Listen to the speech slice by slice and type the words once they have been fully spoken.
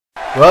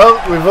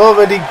Well, we've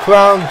already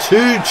crowned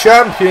 2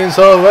 champions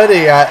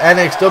already at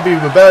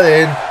NXW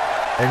Rebellion,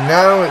 and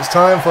now it's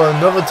time for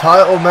another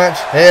title match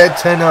here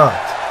tonight.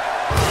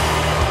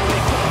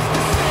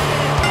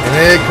 And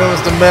here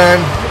comes the man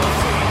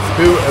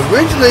who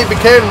originally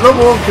became #1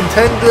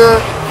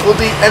 contender for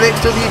the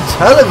NXW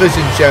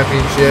Television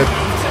Championship,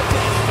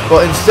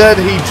 but instead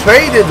he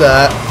traded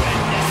that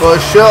for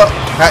a shot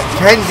at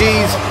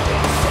Kenji's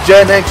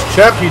GEN-X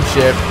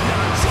Championship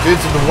due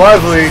to the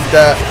rivalry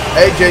that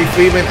AJ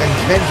Freeman and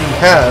Kenji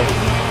have.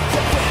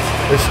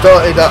 It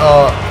started at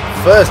our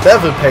first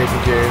ever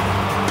pay-per-view,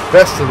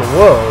 Best of the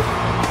World.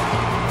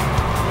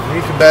 And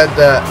you can bet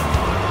that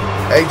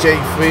AJ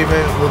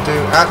Freeman will do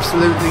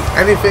absolutely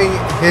anything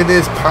in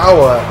his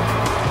power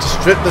to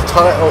strip the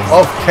title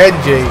off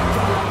Kenji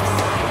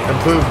and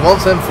prove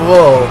once and for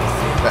all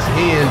that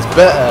he is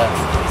better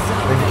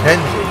than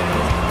Kenji.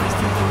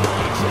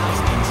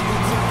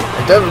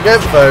 And don't forget,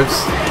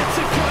 folks,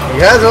 he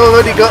has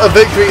already got a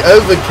victory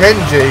over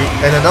Kenji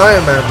in an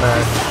Iron Man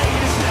match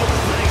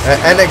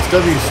at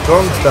NXW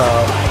Strong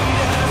Style.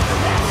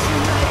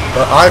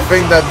 But I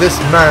think that this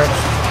match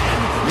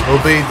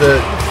will be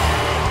the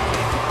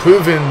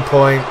proving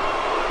point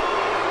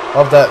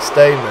of that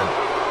statement.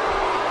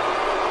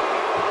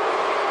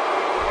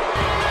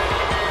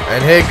 And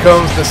here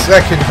comes the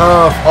second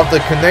half of the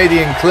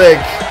Canadian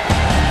Clique.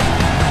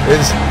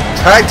 His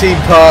tag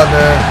team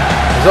partner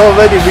has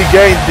already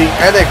regained the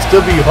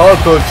NXW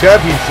Hardcore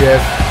Championship.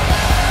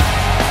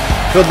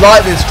 Could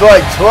lightning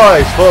strike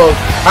twice for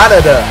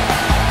Canada,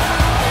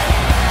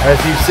 as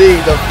you see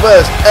the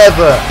first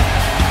ever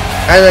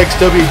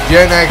NXW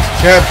Gen-X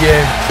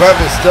Champion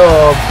Travis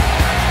Storm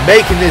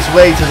making his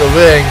way to the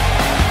ring.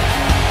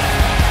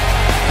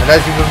 And as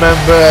you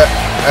remember,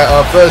 at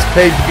our first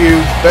pay-per-view,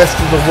 Best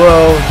of the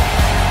World,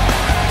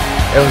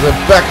 it was a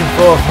back and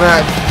forth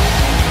match,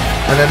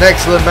 and an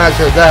excellent match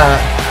at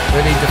that,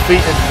 when he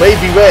defeated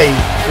Wavy Ray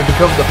to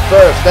become the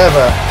first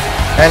ever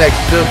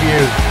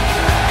NXW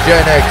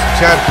Gen-X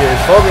Champion,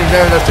 formerly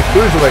known as the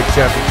Cruiserweight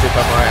Championship,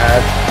 I might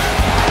add.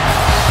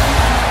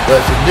 But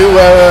it's a new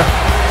era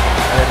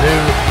and a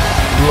new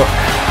look.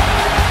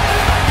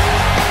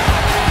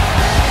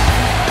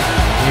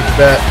 You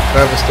bet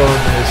Travis Storm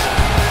is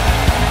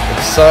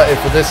excited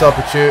for this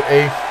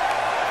opportunity,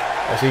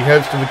 as he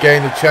hopes to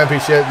regain the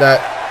championship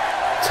that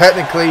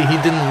technically he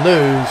didn't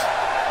lose,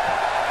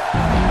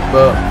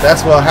 but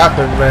that's what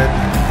happened when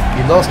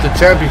he lost the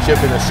championship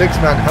in a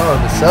 6-man Hell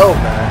in a Cell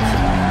match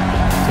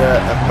to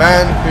a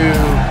man who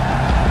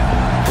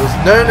was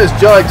known as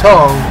Jai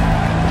Tong,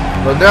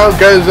 but now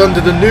goes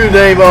under the new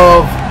name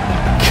of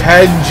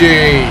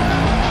Kenji.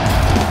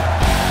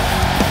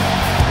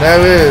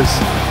 There is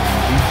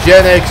the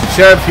Gen-X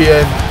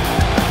Champion,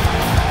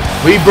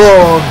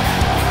 reborn,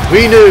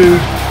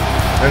 renewed,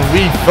 and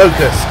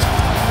refocused.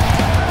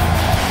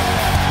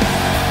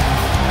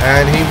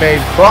 And he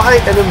made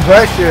quite an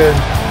impression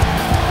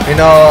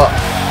in our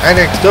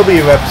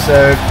NXW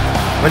episode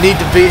when he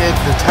defeated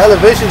the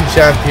Television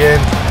Champion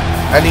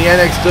and the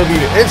NXW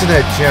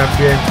Internet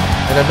Champion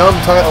in a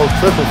non-title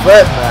triple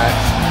threat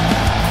match.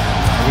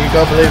 And you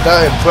gotta believe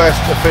that impressed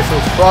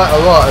officials quite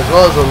a lot, as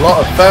well as a lot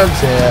of fans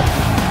here.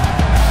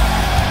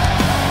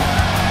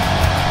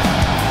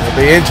 It'll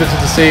be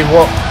interesting to see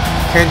what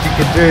Kenji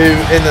can do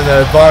in an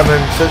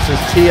environment such as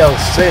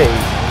TLC.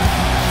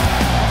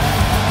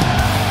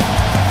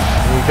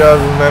 You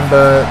gotta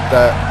remember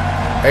that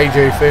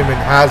AJ Freeman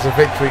has a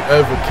victory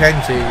over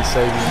Kenji,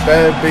 so you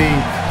better be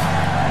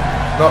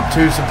not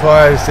too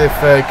surprised if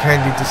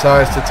Kenji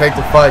decides to take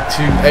the fight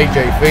to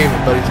AJ Freeman,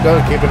 but he's got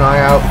to keep an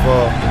eye out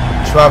for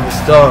Travis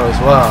Storm as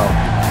well.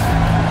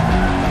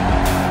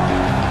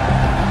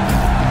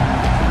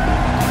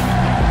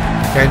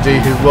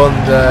 Kenji, who won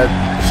the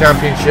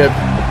championship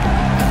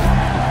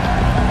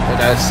in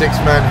a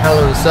 6-man Hell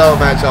in a Cell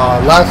match,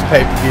 our last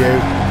pay-per-view,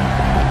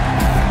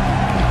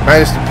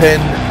 managed to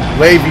pin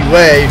Wavy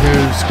Ray,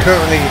 who's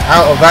currently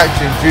out of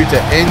action due to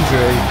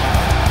injury.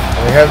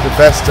 And we hope the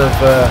best of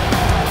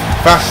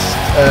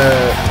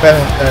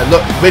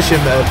wish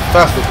him a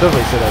fast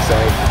recovery, should I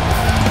say,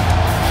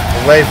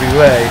 for Wavy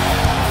Ray.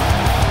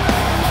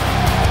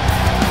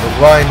 But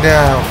right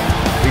now,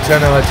 we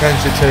turn our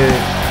attention to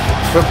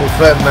the triple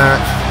threat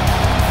match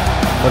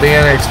for the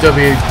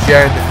NXW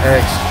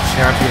Gen-X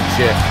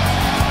Championship.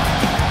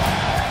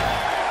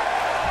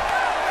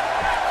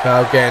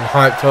 Crowd getting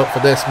hyped up for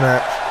this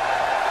match.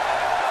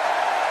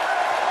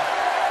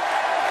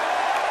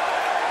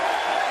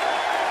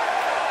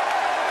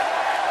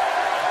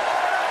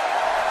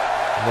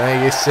 And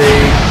there you see,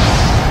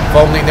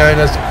 formerly known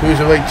as the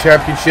Cruiserweight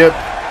Championship.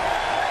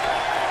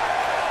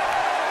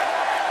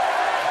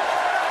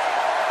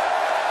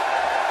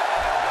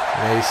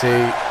 And there you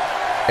see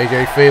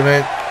AJ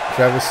Freeman,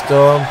 Travis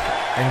Storm,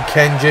 and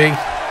Kenji.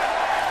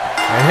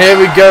 And here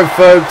we go,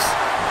 folks.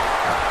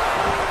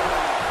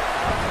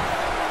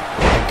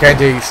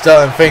 Kenji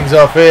starting things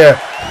off here.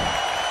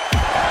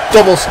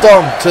 Double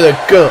stomp to the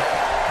gut.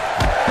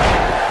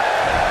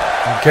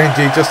 And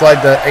Kenji, just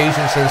like the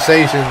Asian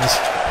sensations,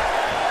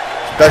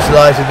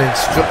 specializing in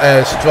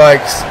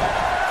strikes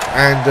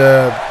and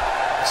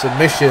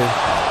submission.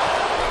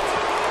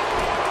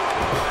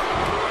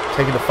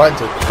 Taking the fight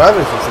to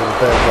Travis was a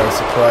bit of a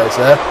surprise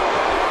there.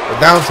 But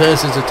now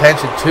turns his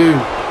attention to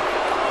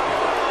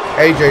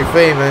AJ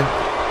Freeman.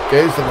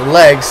 Goes for the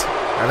legs,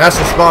 and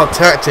that's a smart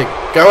tactic.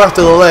 Go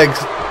after the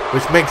legs,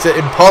 which makes it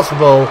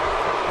impossible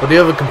for the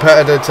other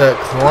competitor to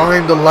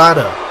climb the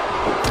ladder.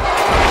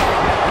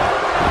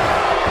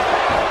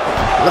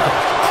 Look at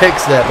the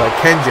kicks there by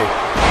Kenji.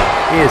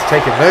 He is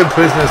taking no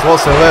prisoners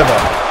whatsoever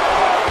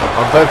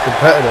on both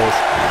competitors.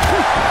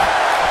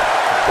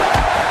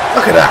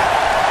 Look at that!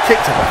 Kick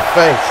to the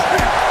face.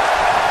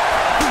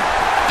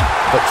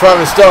 But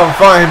Travis Storm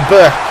fighting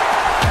back.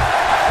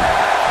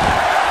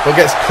 But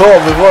gets caught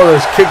with one of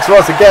those kicks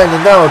once again,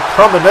 and now a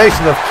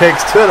combination of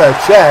kicks to the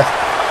chest.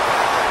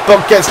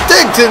 But gets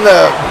dinked in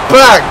the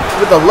back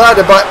with the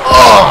ladder by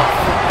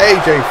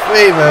AJ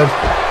Freeman.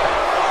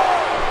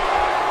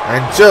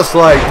 And just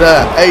like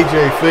that,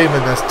 AJ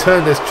Freeman has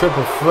turned this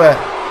triple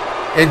threat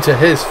into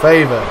his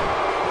favour.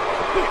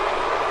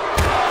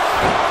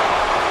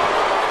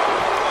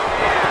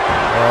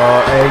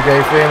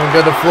 AJ Freeman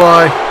gonna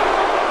fly.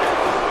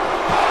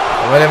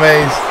 And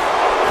anyways,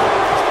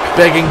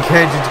 begging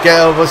Kenji to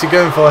get up. What's he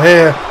going for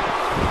here?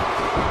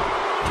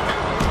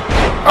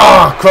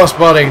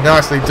 Crossbody,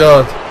 nicely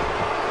done.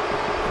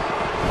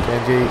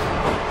 Kenji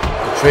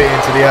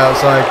retreating to the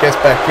outside, gets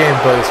back in,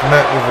 but it's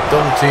met with a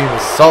double team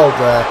assault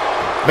there.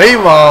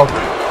 Meanwhile,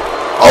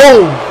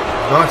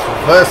 nice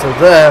reversal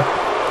there.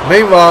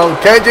 Meanwhile,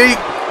 Kenji,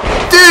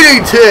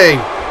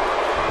 DDT!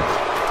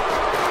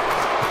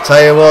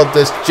 Tell you what,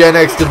 this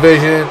Gen-X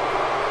division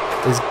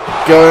is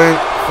going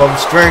from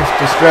strength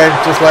to strength,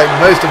 just like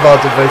most of our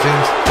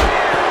divisions.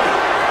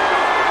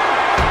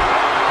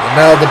 And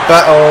now the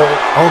battle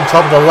on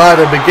top of the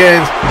ladder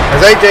begins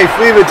as AJ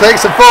Freeman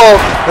takes the fall,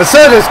 and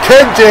so does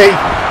Kenji.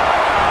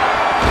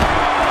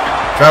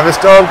 Travis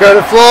Storm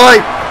going to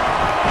fly.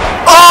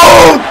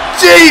 Oh,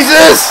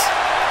 Jesus!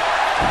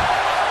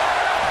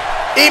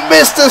 He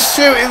missed a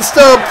shooting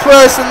star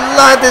press and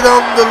landed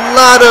on the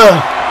ladder.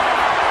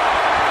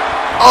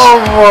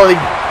 Oh my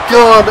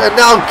God, and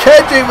now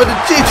Kenji with a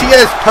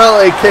GTS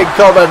penalty kick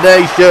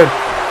combination.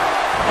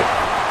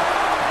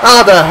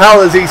 How the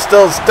hell is he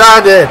still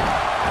standing?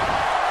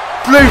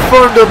 Blue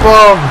Thunder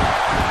Bomb,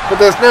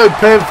 but there's no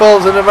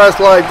pinfalls in a match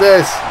like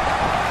this.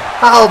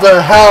 How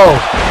the hell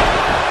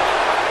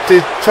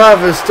did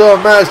Travis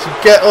Storm manage to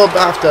get up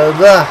after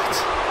that?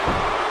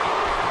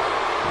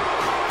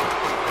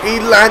 He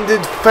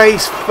landed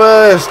face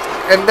first,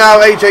 and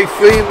now AJ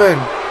Freeman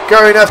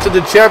going after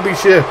the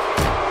championship.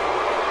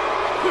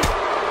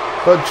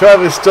 But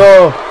Travis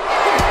Storm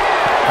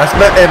has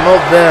met him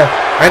up there.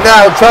 And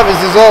now Travis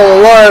is all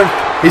alone.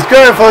 He's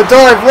going for a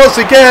dive once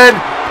again.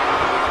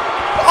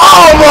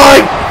 Oh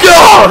my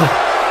God!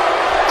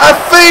 A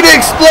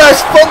Phoenix Splash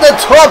from the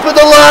top of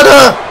the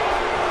ladder.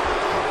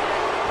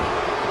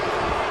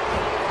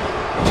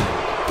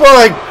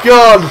 My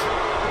God.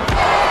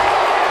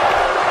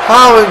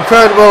 How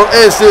incredible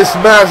is this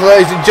match,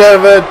 ladies and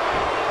gentlemen?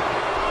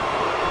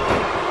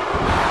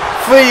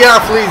 3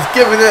 athletes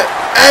giving it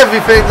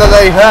everything that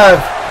they have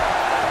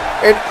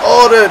in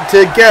order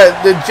to get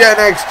the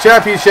Gen-X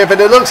Championship, and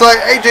it looks like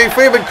AJ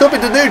Freeman could be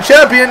the new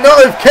champion,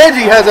 not if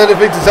Kenji has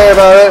anything to say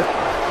about it.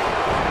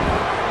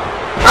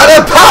 And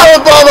a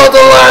powerbomb on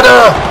the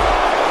ladder!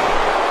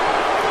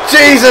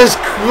 Jesus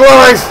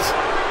Christ!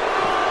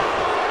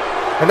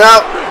 And now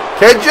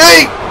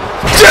Kenji!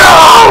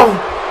 Oh!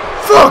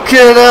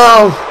 Fucking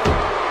hell!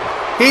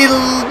 He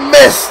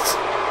missed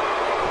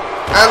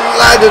and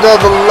landed on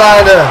the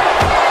ladder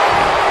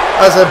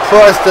as a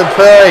price to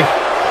pay.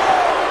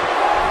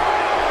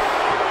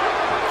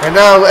 And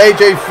now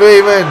AJ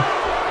Freeman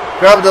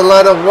grabbed the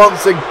ladder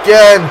once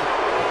again,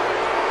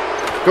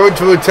 going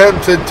to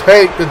attempt to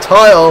take the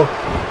title.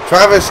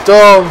 Travis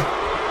Storm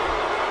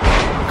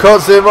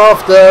cuts him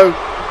off though.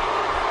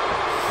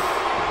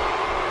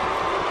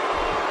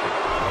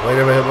 Wait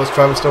a minute, what's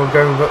Travis Storm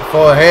going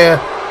for here?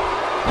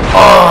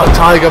 Oh,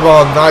 Tiger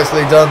Bomb,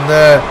 nicely done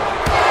there.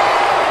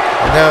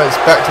 And now it's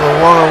back to a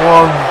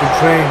one-on-one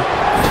between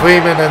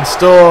Freeman and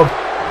Storm.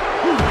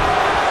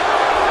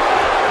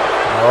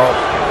 Oh,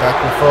 back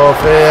and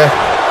forth here.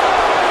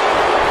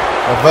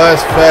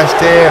 Reverse fest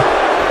here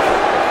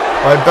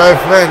by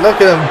both men. Look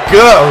at them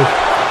go.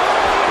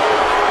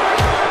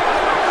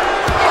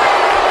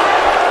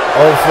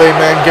 All 3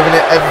 men giving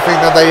it everything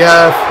that they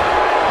have.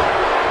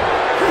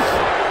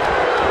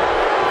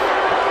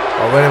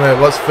 Oh, wait a minute.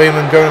 What's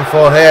Freeman going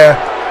for here?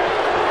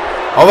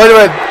 Oh, wait a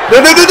minute.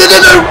 No, no, no, no, no,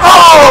 no.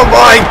 Oh,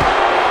 my.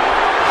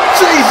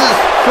 Jesus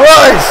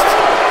Christ.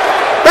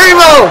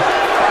 Meanwhile,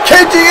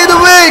 Kenji in the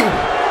ring.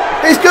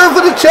 He's going for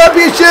the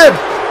championship.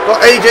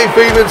 But AJ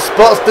Freeman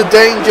spots the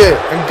danger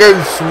and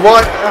goes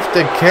right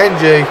after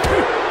Kenji.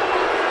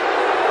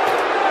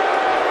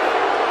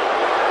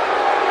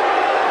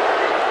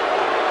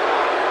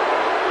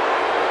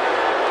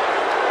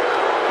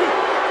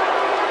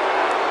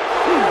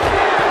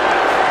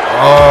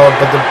 Oh,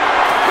 but the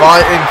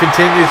fighting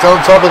continues on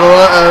top of the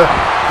ladder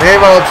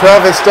Meanwhile,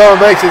 Travis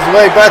Storm makes his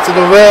way back to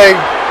the ring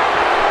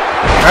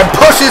and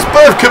pushes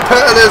both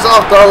competitors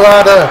off the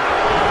ladder.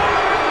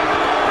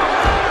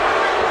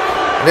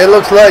 And it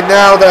looks like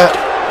now that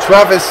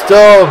Travis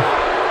Storm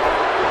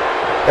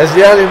is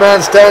the only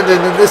man standing,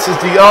 and this is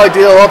the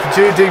ideal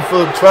opportunity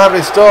for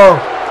Travis Storm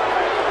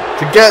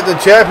to get the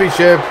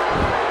championship.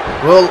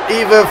 Will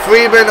either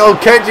Freeman or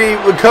Kenji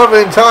recover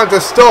in time to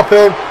stop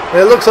him?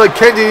 It looks like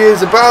Kenji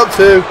is about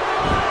to.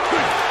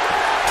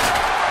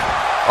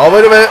 Oh,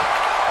 wait a minute.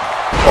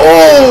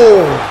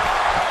 Oh!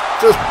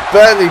 Just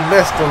barely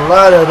missed the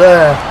ladder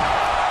there.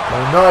 A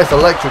nice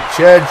electric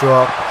chair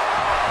drop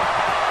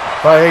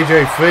by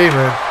AJ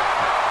Freeman.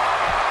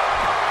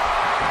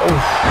 Oh.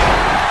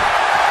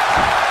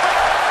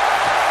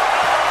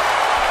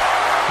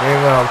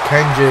 Meanwhile,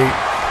 Kenji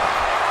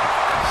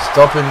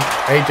stopping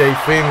AJ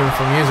Freeman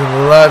from using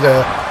the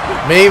ladder.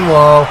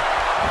 Meanwhile,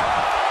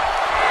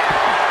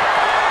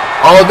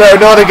 oh no,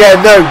 not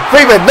again! No,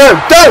 Freeman, no,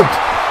 don't!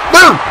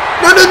 No!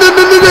 No, no, no,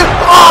 no, no, no!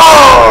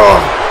 Oh!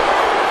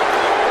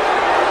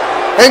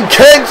 And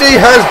Kenji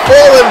has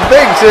fallen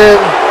victim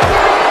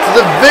to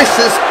the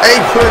vicious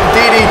apron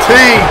DDT.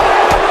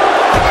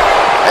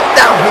 And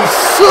now he's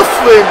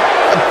suffering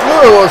a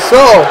brutal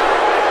assault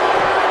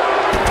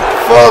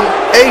from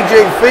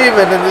AJ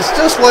Freeman. And it's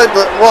just like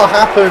what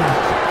happened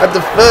at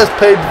the first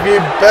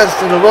pay-per-view Best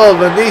in the World,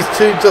 when these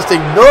two just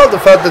ignored the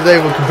fact that they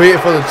were competing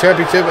for the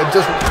championship and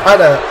just had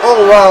an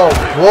all-out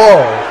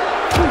brawl.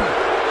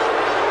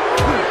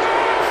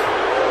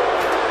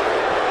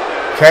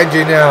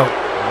 Kenji now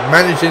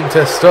managing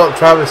to stop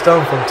Travis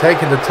Storm from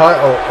taking the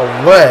title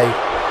away,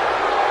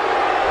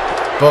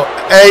 but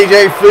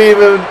AJ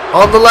Freeman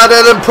on the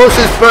ladder and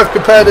pushes both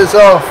competitors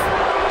off.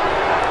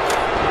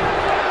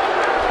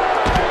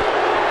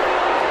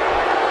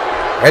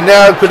 And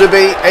now could it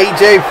be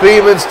AJ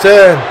Freeman's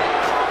turn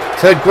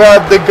to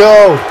grab the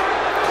gold?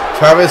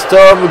 Travis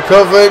Storm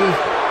recovering.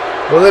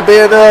 Will it be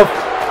enough?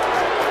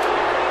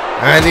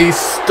 And he's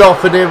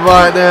stopping him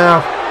right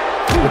now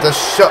with the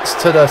shots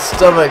to the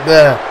stomach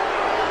there.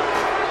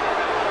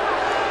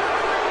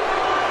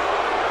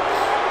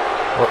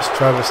 What's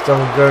Travis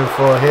Storm going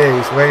for here?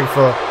 He's waiting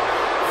for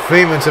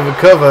Freeman to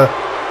recover.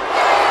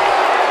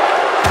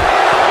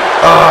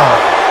 Ah,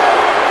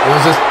 he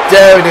was just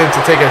daring him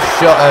to take a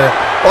shot at it.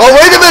 Oh,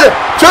 wait a minute!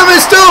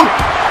 Travis Storm!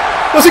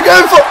 What's he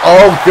going for?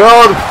 Oh,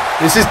 God!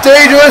 This is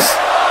dangerous!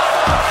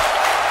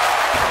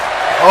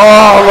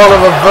 Oh, what a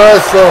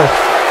reversal!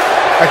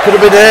 That could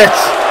have been it!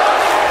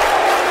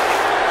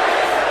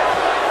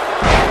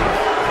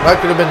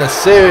 That could have been a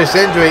serious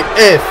injury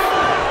if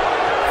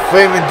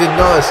Freeman did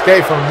not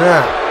escape from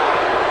that.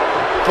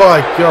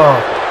 By God!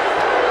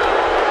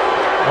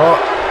 What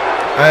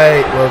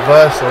a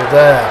reversal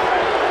there!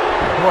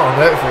 What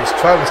on earth is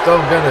Travis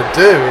Storm going to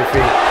do if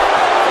he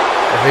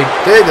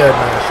did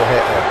manage to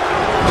hit her?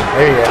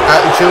 Maybe an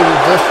attitude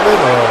adjustment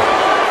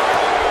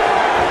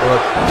or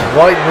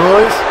white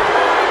noise.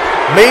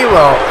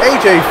 Meanwhile,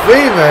 AJ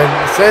Freeman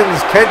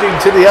sends Kenji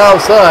to the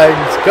outside.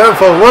 He's going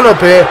for a run up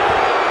here.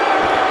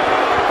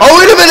 Oh,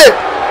 wait a minute!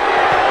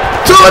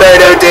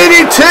 Tornado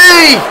DDT!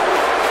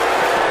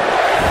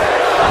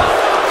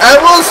 And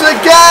once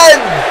again,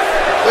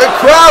 the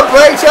crowd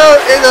breaks out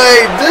in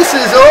a "This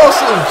is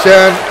awesome"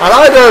 chant, and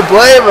I don't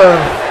blame them.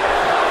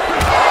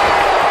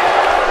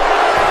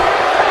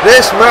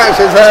 This match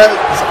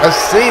has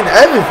seen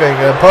everything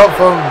apart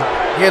from,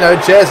 you know,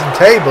 chairs and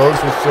tables,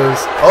 which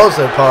was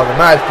also part of the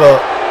match.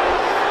 But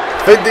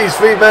I think these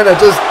three men are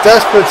just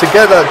desperate to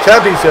get that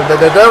championship,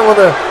 that they don't want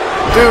to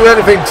do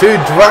anything too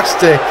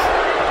drastic,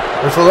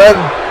 which will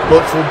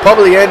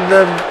probably end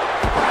up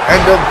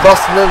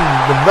costing them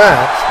the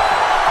match.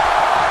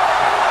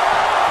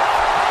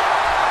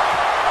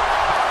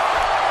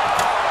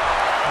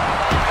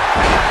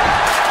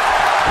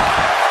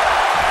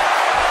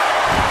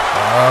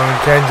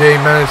 Kenji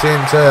managing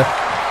to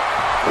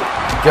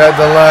get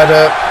the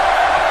ladder.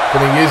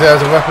 Gonna use it as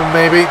a weapon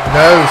maybe?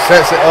 No,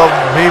 sets it up.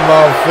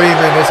 Meanwhile,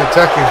 Freeman is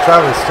attacking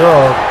Travis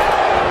Storm.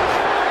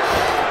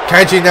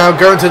 Kenji now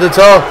going to the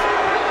top.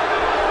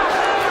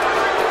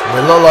 And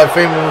it looked like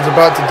Freeman was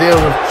about to deal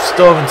with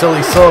Storm until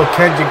he saw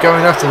Kenji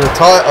going after the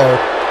title.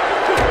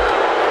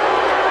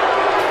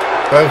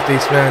 Both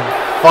these men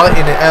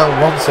fighting it out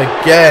once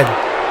again.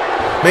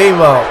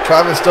 Meanwhile,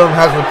 Travis Storm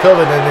has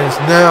recovered and is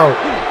now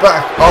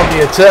back on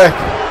the attack.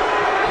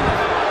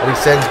 And he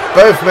sends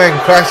both men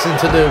crashing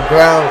to the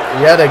ground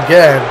yet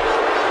again.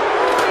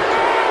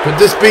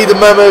 Could this be the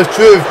moment of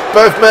truth?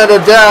 Both men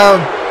are down.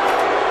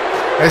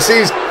 And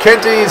sees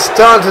Kenji is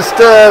starting to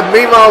stir.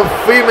 Meanwhile,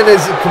 Freeman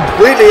is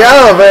completely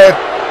out of it.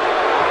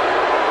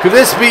 Could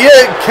this be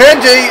it?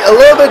 Kenji, a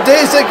little bit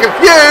dazed and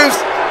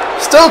confused,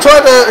 still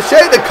trying to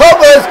shake the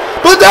cobwebs.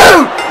 But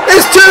no!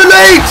 It's too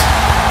late!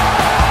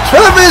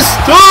 Travis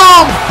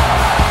Storm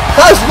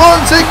has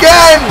once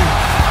again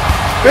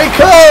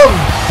become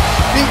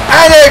the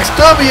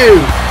NXW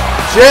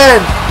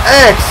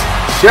GEN-X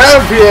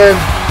Champion.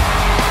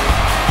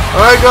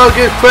 I gotta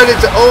give credit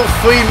to all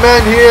three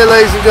men here,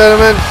 ladies and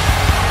gentlemen.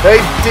 They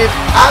did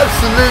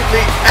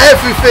absolutely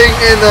everything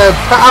in their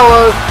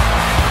power,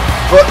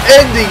 but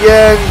in the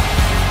end,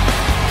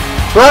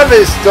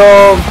 Travis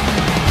Storm,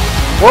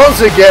 once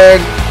again,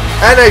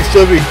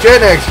 NXW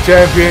Gen-X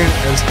Champion,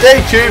 and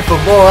stay tuned for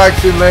more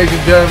action, ladies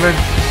and gentlemen.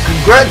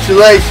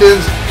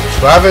 Congratulations,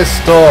 Travis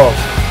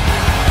Storm.